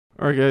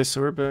Alright guys, so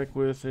we're back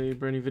with a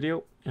brand new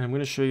video, and I'm going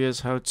to show you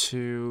guys how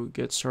to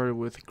get started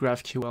with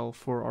GraphQL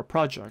for our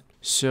project.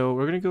 So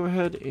we're going to go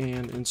ahead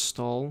and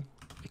install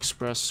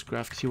Express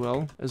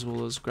GraphQL as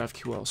well as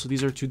GraphQL. So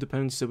these are two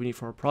dependencies that we need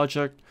for our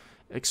project.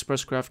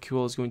 Express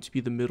GraphQL is going to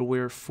be the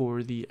middleware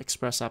for the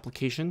Express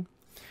application,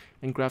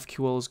 and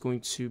GraphQL is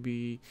going to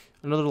be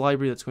another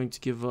library that's going to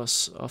give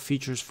us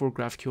features for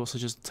GraphQL,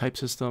 such as the type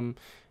system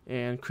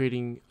and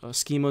creating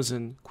schemas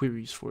and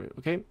queries for it.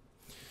 Okay.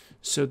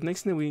 So the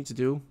next thing that we need to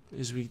do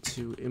is we need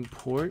to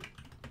import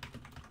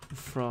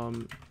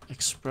from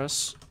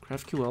Express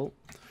GraphQL.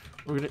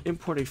 We're going to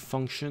import a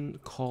function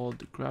called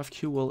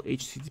GraphQL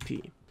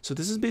HTTP. So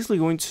this is basically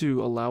going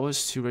to allow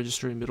us to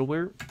register a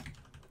middleware.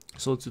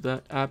 So let's do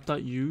that,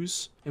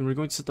 app.use, and we're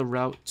going to set the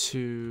route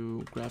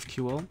to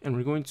GraphQL, and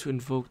we're going to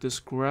invoke this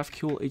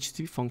GraphQL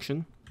HTTP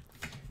function.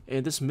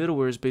 And this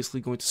middleware is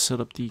basically going to set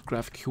up the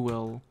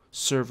GraphQL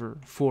server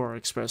for our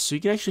Express. So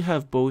you can actually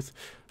have both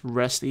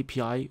REST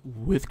API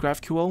with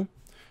GraphQL,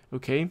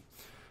 okay?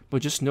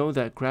 But just know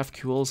that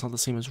GraphQL is not the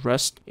same as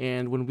REST,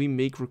 and when we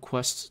make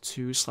requests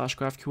to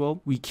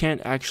 /GraphQL, we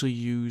can't actually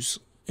use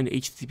an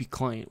HTTP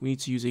client. We need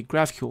to use a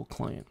GraphQL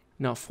client.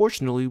 Now,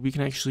 fortunately, we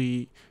can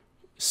actually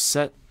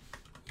set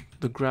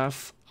the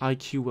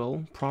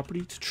GraphIQL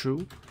property to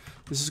true.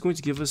 This is going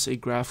to give us a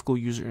graphical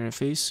user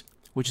interface,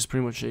 which is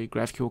pretty much a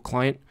GraphQL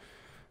client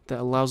that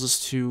allows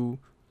us to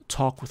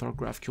talk with our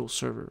GraphQL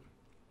server.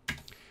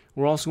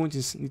 We're also going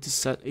to need to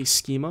set a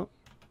schema.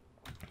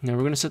 Now we're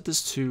going to set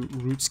this to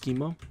root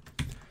schema.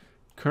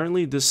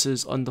 Currently this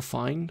is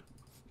undefined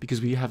because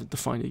we haven't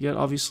defined it yet,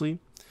 obviously.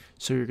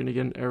 So you're going to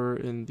get an error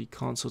in the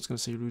console. It's going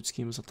to say root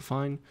schema is not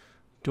defined.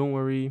 Don't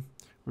worry,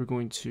 we're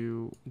going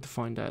to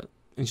define that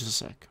in just a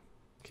sec.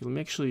 Okay, let me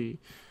actually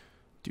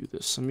do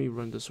this. Let me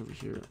run this over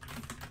here.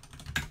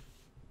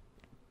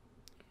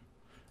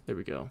 There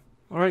we go.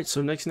 Alright,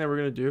 so next thing that we're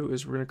going to do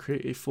is we're going to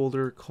create a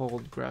folder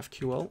called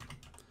GraphQL.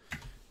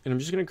 And I'm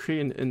just going to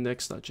create an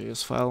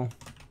index.js file.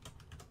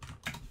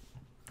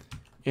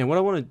 And what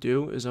I want to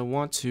do is I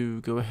want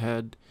to go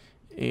ahead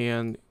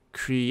and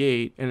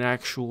create an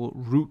actual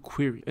root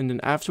query. And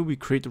then after we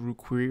create the root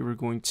query, we're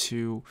going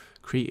to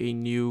create a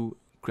new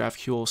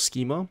GraphQL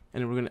schema,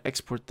 and we're going to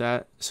export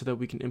that so that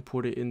we can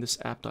import it in this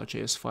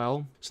app.js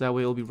file, so that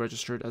way it'll be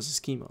registered as a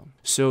schema.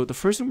 So the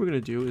first thing we're going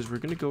to do is we're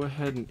going to go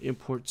ahead and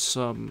import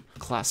some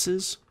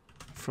classes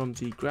from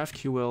the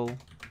GraphQL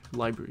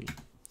library.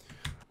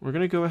 We're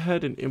going to go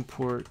ahead and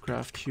import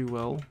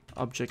GraphQL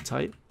object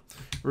type.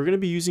 We're going to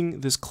be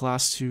using this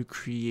class to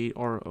create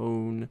our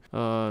own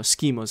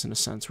schemas, in a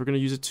sense. We're going to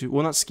use it to,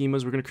 well, not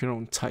schemas, we're going to create our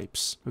own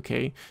types,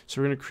 okay? So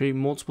we're going to create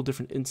multiple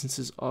different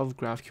instances of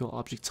GraphQL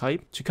object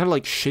type to kind of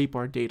like shape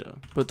our data.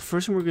 But the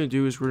first thing we're going to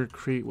do is we're going to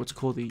create what's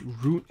called a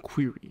root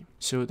query.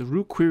 So the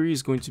root query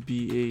is going to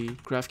be a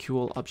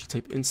GraphQL object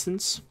type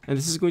instance, and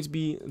this is going to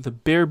be the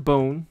bare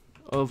bone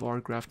of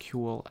our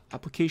GraphQL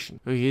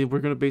application. Okay, we're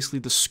going to basically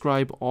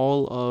describe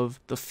all of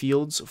the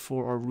fields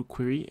for our root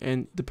query,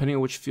 and depending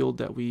on which field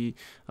that we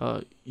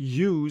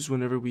use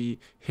whenever we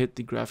hit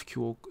the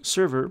GraphQL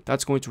server,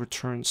 that's going to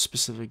return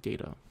specific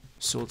data.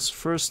 So let's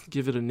first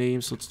give it a name.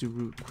 So let's do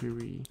root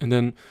query, and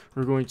then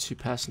we're going to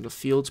pass in the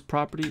fields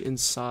property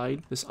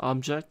inside this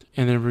object,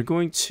 and then we're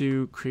going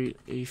to create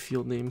a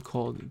field name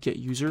called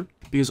getUser,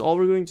 because all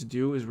we're going to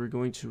do is we're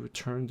going to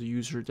return the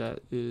user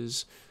that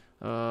is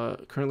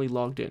currently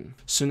logged in.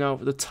 So now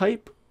the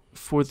type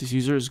for this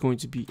user is going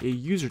to be a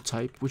user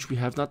type, which we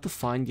have not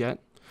defined yet,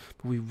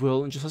 but we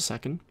will in just a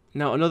second.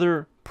 Now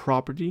another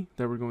property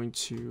that we're going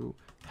to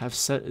have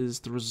set is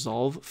the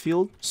resolve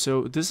field.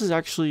 So this is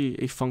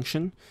actually a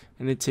function,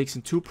 and it takes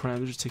in two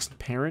parameters. It takes in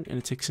parent and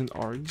it takes in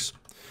args.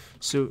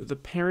 So the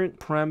parent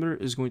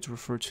parameter is going to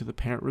refer to the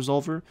parent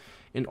resolver.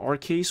 In our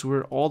case,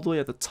 we're all the way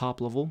at the top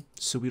level,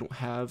 so we don't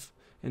have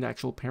an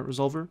actual parent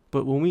resolver.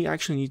 But when we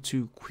actually need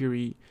to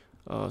query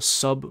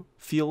sub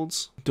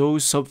fields,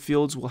 those sub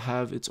fields will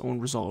have its own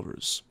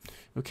resolvers.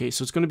 Okay,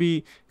 so it's going to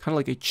be kind of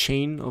like a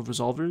chain of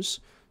resolvers.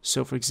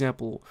 So for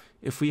example,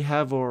 if we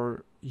have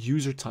our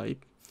user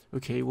type,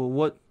 okay, well,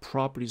 what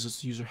properties does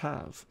the user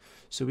have?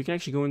 So we can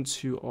actually go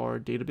into our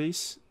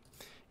database,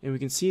 and we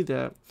can see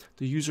that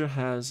the user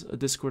has a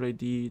Discord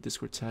ID,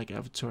 Discord tag,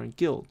 avatar, and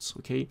guilds.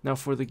 Okay, now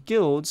for the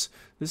guilds,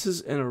 this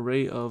is an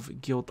array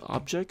of guild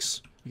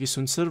objects. Okay,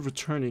 so instead of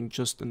returning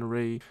just an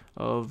array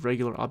of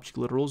regular object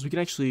literals, we can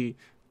actually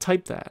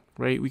type that,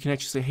 right? We can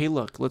actually say, hey,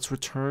 look, let's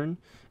return,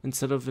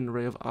 instead of an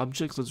array of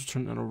objects, let's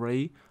return an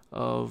array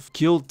of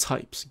guild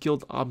types,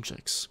 guild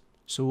objects.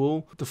 So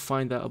we'll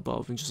define that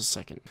above in just a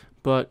second.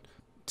 But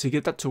to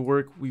get that to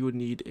work, we would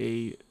need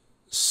a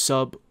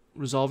sub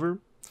resolver,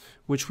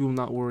 which we will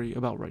not worry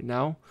about right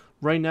now.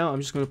 Right now,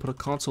 I'm just going to put a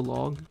console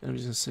log, and I'm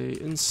just going to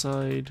say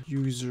inside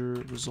user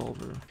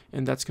resolver,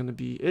 and that's going to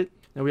be it.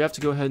 Now we have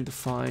to go ahead and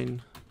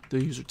define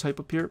the user type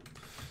up here.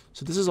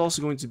 So this is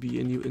also going to be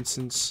a new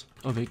instance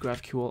of a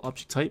GraphQL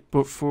object type,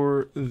 but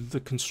for the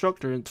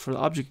constructor and for the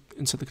object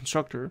inside the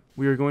constructor,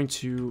 we are going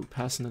to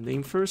pass in the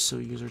name first, so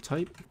user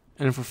type.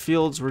 And for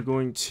fields, we're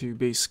going to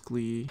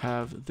basically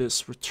have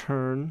this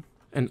return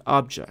an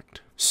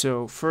object.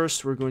 So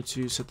first we're going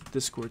to set the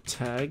Discord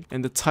tag,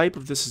 and the type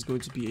of this is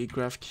going to be a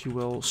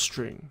GraphQL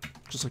string,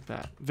 just like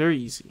that. Very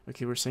easy.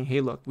 Okay, we're saying,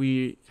 hey, look,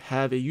 we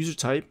have a user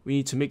type. We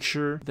need to make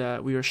sure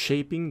that we are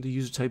shaping the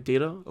user type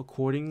data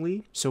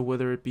accordingly. So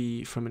whether it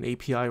be from an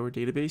API or a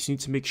database, you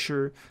need to make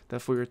sure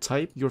that for your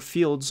type, your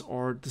fields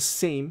are the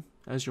same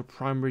as your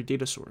primary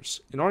data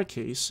source. In our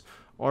case,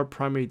 our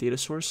primary data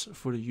source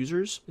for the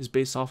users is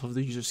based off of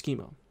the user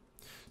schema.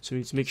 So we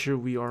need to make sure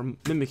we are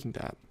mimicking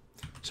that.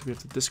 So we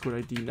have the Discord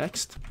ID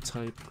next,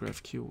 type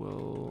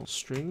GraphQL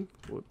string.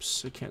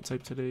 Whoops, I can't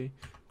type today.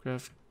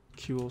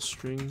 GraphQL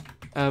string.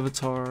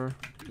 Avatar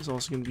is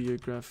also going to be a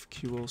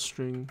GraphQL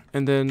string.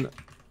 And then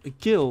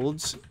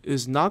guilds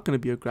is not going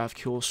to be a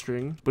GraphQL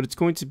string, but it's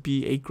going to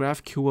be a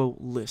GraphQL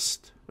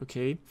list.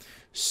 Okay,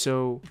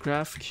 so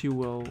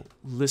GraphQL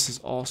list is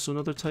also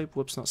another type.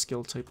 Whoops, not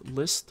scale type,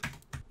 list.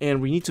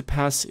 And we need to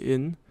pass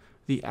in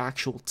the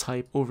actual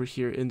type over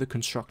here in the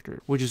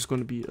constructor, which is going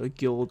to be a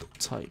guild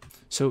type.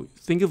 So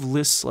think of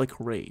lists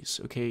like arrays.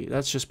 Okay,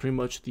 that's just pretty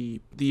much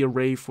the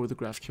array for the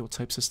GraphQL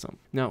type system.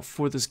 Now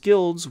for this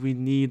guilds, we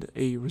need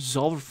a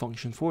resolver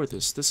function for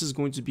this. This is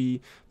going to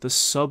be the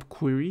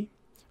subquery.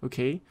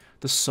 Okay,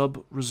 the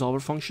sub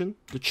resolver function,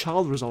 the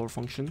child resolver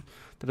function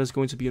that is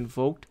going to be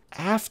invoked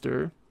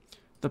after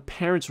the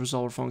parents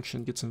resolver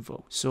function gets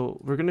invoked. So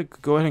we're going to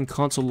go ahead and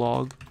console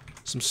log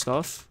some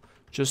stuff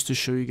just to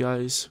show you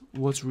guys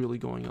what's really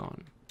going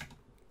on.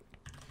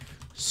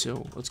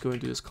 So let's go and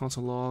do this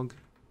console log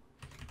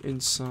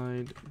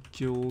inside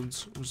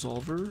guilds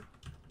resolver.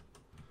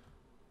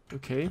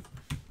 Okay.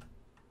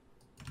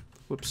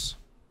 Whoops.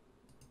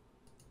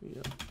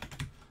 Yeah.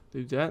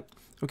 Do that.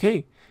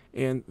 Okay.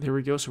 And there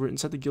we go. So we're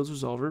inside the guilds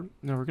resolver.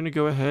 Now we're going to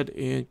go ahead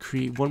and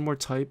create one more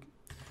type,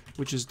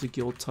 which is the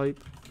guild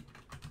type.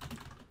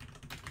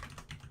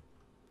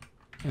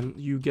 And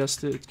you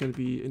guessed it, it's going to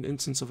be an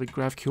instance of a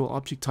GraphQL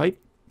object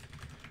type.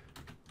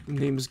 The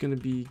name is going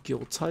to be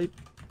guild type.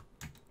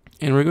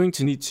 And we're going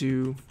to need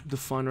to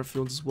define our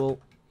fields as well.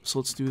 So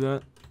let's do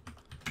that.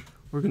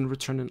 We're going to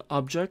return an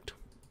object.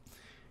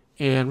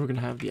 And we're going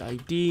to have the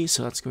ID.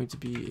 So that's going to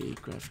be a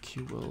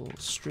GraphQL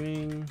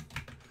string.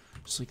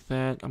 Just like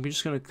that. I'm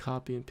just going to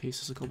copy and paste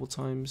this a couple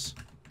times.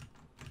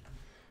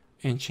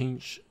 And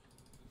change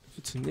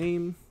it to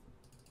name.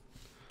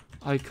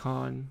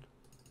 Icon.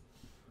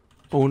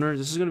 Owner,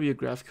 this is going to be a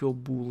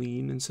GraphQL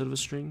boolean instead of a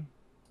string.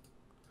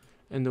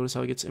 And notice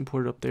how it gets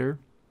imported up there.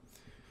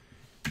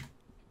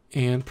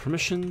 And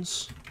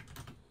permissions,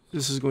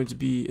 this is going to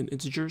be an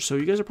integer. So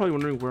you guys are probably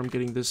wondering where I'm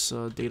getting this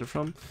data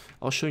from.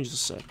 I'll show you in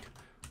just a sec.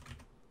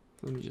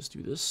 Let me just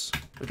do this.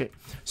 Okay,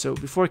 so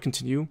before I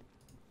continue,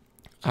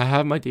 I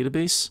have my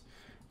database.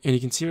 And you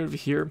can see right over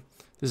here,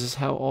 this is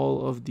how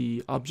all of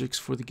the objects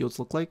for the guilds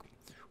look like.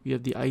 We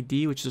have the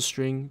ID, which is a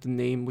string, the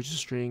name, which is a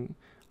string,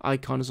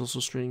 icon is also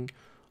a string,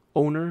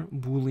 owner,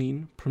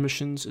 boolean,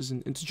 permissions is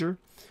an integer,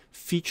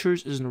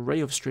 features is an array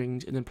of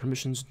strings, and then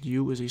permissions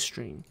new is a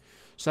string.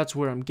 So that's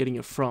where I'm getting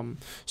it from.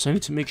 So I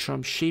need to make sure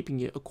I'm shaping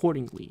it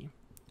accordingly.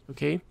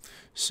 Okay,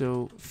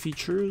 so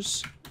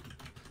features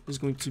is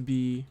going to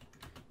be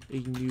a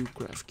new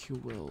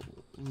GraphQL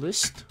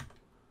list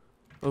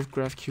of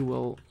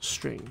GraphQL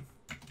string.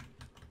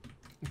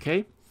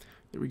 Okay,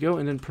 there we go.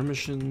 And then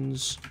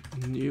permissions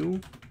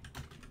new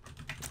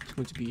is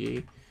going to be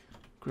a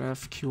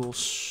GraphQL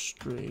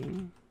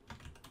string.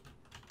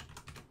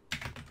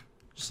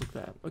 Just like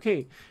that.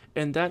 Okay,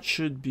 and that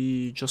should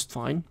be just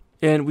fine.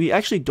 And we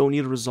actually don't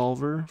need a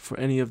resolver for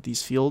any of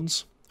these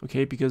fields,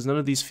 okay, because none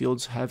of these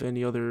fields have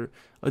any other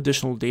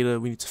additional data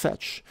we need to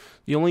fetch.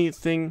 The only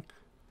thing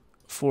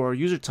for our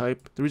user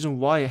type, the reason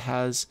why it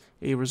has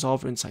a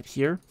resolver inside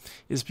here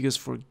is because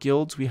for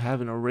guilds, we have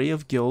an array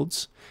of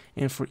guilds,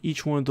 and for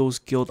each one of those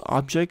guild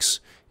objects,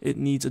 it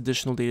needs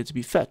additional data to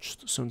be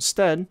fetched. So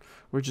instead,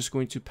 we're just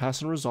going to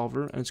pass in a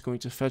resolver, and it's going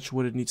to fetch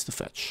what it needs to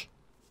fetch.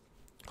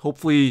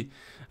 Hopefully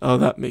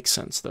that makes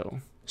sense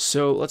though.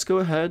 So let's go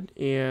ahead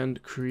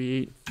and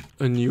create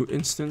a new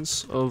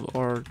instance of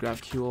our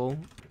GraphQL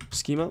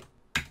schema.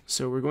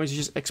 So we're going to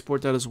just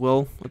export that as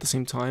well at the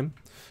same time.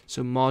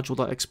 So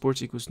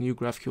module.exports equals new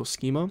GraphQL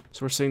schema.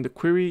 So we're setting the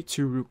query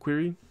to root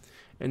query.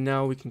 And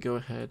now we can go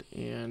ahead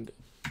and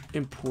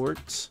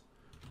import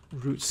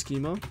root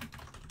schema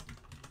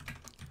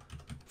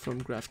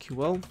from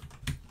GraphQL.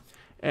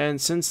 And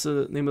since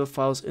the name of the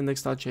file is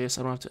index.js,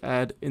 I don't have to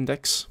add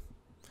index.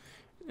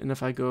 And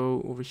if I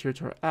go over here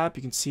to our app,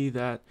 you can see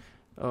that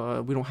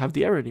we don't have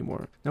the error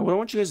anymore. Now what I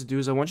want you guys to do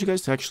is I want you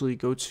guys to actually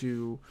go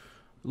to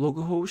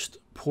localhost,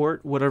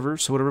 port, whatever,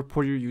 so whatever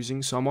port you're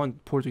using. So I'm on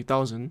port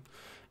 3000,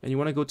 and you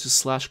want to go to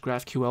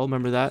 /GraphQL.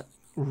 Remember that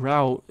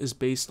route is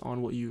based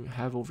on what you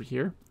have over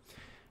here.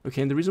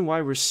 Okay, and the reason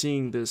why we're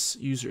seeing this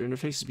user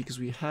interface is because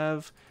we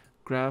have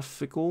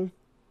graphical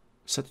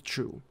set to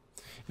true.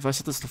 If I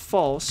set this to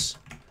false,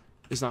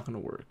 it's not going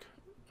to work.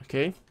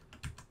 Okay.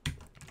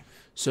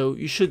 So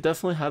you should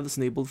definitely have this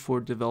enabled for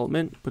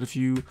development, but if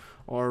you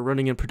are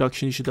running in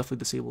production, you should definitely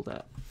disable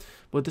that.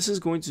 But this is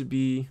going to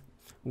be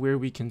where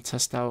we can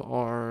test out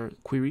our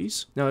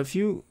queries. Now, if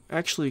you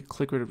actually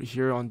click right over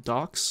here on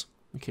docs,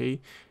 okay,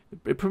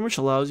 it pretty much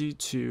allows you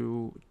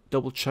to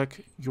double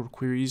check your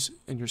queries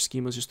and your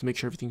schemas just to make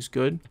sure everything's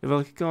good. If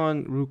I click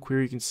on root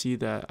query, you can see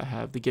that I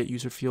have the get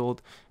user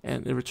field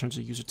and it returns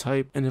a user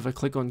type. And if I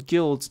click on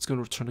guilds, it's going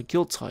to return a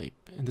guild type.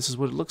 And this is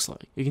what it looks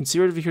like. You can see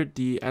right over here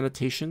the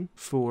annotation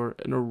for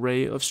an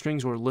array of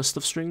strings or a list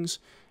of strings.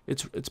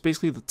 It's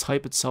basically the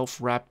type itself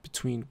wrapped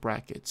between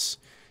brackets.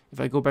 If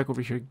I go back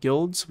over here,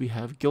 guilds, we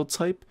have guild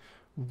type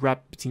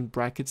wrapped between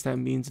brackets. That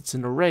means it's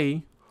an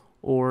array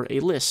or a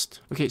list.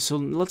 Okay, so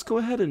let's go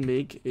ahead and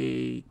make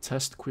a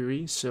test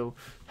query. So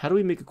how do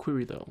we make a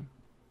query though?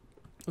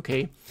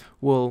 Okay,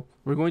 well,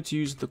 we're going to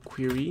use the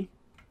query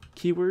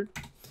keyword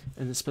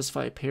and then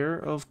specify a pair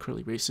of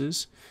curly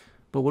braces.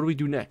 But what do we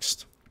do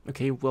next?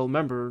 Okay, well,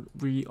 remember,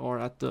 we are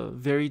at the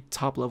very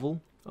top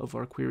level of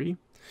our query.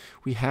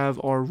 We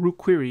have our root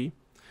query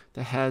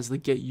that has the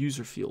get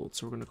user field.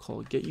 So we're going to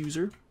call it get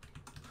user.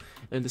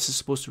 And this is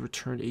supposed to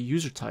return a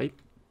user type.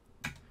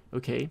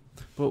 Okay,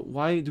 but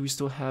why do we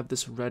still have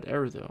this red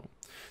error though?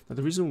 Now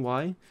the reason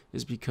why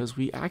is because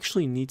we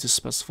actually need to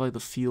specify the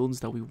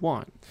fields that we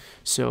want.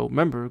 So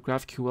remember,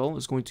 GraphQL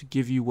is going to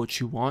give you what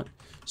you want.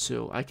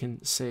 So I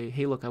can say,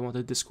 hey, look, I want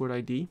the Discord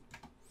ID.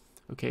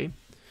 Okay,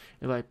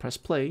 if I press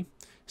play,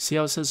 see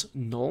how it says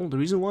null? The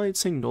reason why it's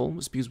saying null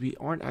is because we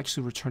aren't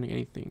actually returning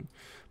anything.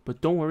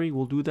 But don't worry,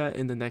 we'll do that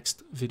in the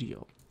next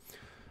video.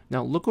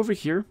 Now look over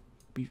here.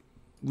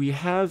 We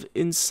have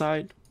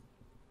inside.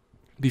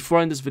 Before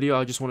I end this video,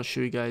 I just want to show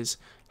you guys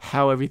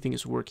how everything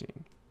is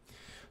working.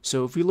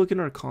 So if we look in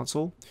our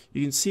console,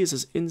 you can see it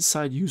says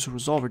inside user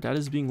resolver. That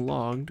is being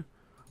logged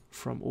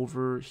from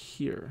over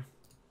here.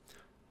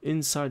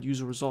 Inside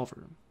user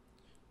resolver.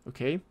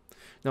 Okay.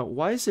 Now,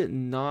 why is it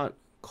not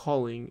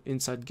calling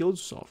inside guild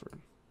resolver?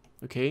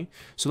 Okay.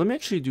 So let me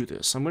actually do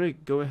this. I'm going to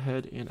go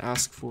ahead and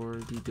ask for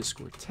the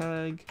Discord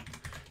tag.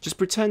 Just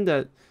pretend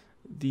that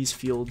these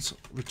fields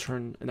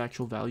return an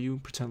actual value.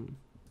 Pretend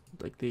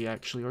like they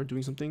actually are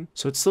doing something.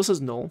 So it still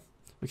says null.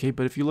 Okay,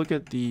 but if you look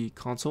at the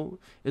console,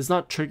 it's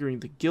not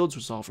triggering the guilds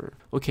resolver.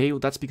 Okay, well,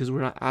 that's because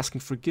we're not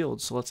asking for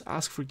guilds. So let's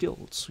ask for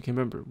guilds. Okay,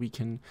 remember, we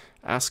can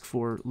ask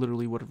for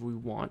literally whatever we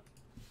want.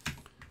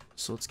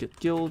 So let's get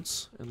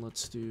guilds and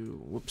let's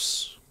do,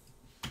 whoops.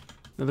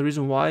 Now the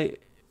reason why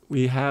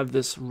we have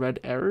this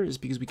red error is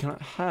because we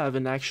cannot have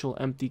an actual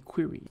empty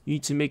query. You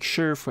need to make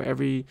sure for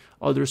every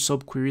other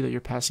subquery that you're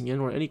passing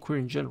in, or any query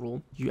in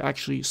general, you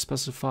actually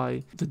specify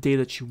the data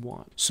that you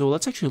want. So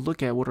let's actually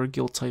look at what our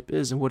guild type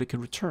is and what it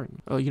can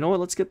return. You know what?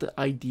 Let's get the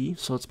ID.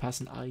 So let's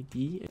pass an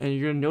ID, and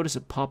you're gonna notice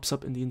it pops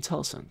up in the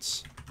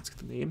IntelliSense. Let's get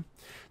the name.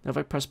 Now if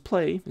I press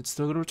play, it's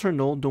still gonna return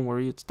null. Don't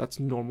worry, that's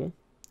normal.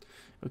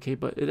 Okay,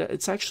 but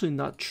it's actually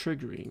not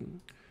triggering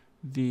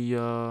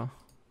the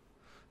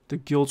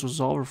guild's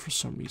resolver for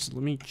some reason.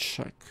 Let me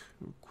check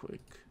real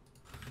quick.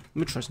 Let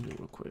me try something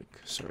real quick.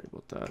 Sorry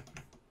about that.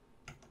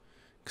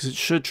 Because it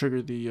should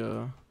trigger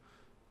the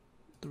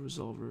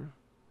resolver.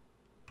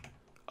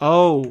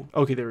 Oh,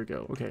 okay, there we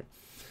go. Okay.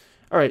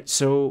 All right,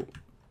 so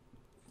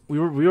we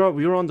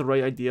were on the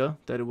right idea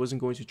that it wasn't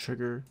going to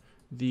trigger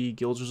the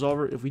guild's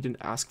resolver if we didn't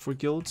ask for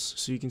guilds.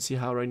 So you can see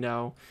how right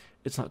now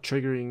it's not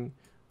triggering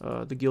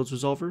the guild's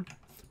resolver.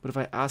 But if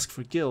I ask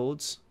for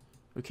guilds,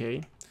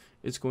 okay,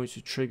 it's going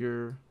to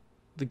trigger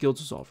the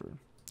guilds resolver.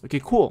 Okay,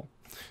 cool.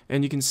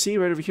 And you can see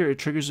right over here, it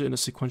triggers it in a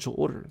sequential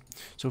order.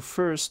 So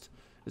first,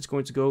 it's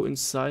going to go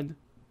inside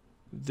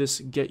this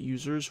get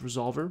users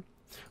resolver.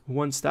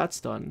 Once that's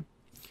done,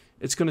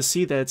 it's going to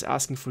see that it's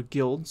asking for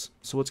guilds.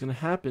 So what's going to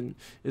happen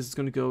is it's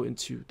going to go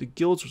into the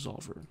guilds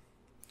resolver.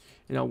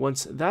 And now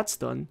once that's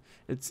done,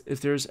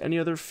 if there's any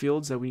other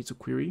fields that we need to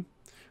query,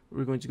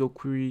 we're going to go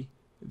query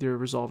their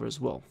resolver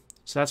as well.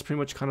 So that's pretty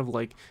much kind of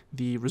like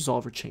the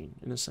resolver chain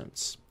in a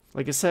sense.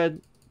 Like I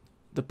said,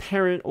 the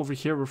parent over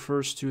here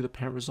refers to the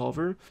parent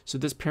resolver. So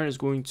this parent is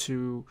going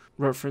to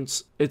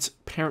reference its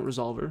parent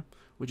resolver,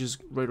 which is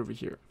right over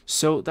here.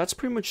 So that's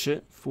pretty much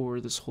it for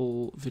this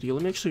whole video.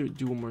 Let me actually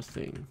do one more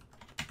thing.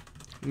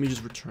 Let me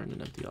just return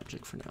an empty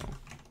object for now.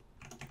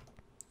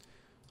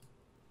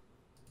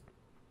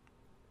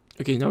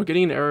 Okay, now we're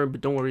getting an error,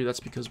 but don't worry,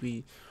 that's because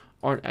we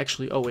aren't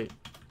actually, oh wait,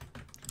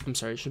 I'm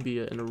sorry, it should be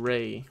an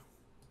array.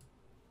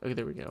 Okay,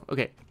 there we go.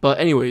 Okay, but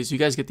anyways, you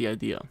guys get the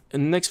idea.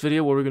 In the next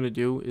video, what we're going to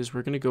do is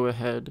we're going to go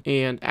ahead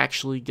and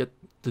actually get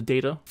the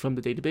data from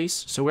the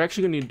database. So we're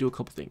actually going to need to do a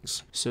couple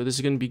things. So this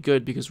is going to be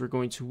good because we're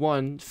going to,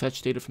 1,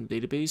 fetch data from the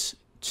database,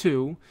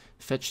 2,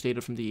 fetch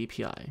data from the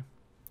API.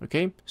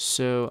 Okay,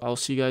 so I'll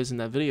see you guys in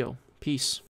that video. Peace.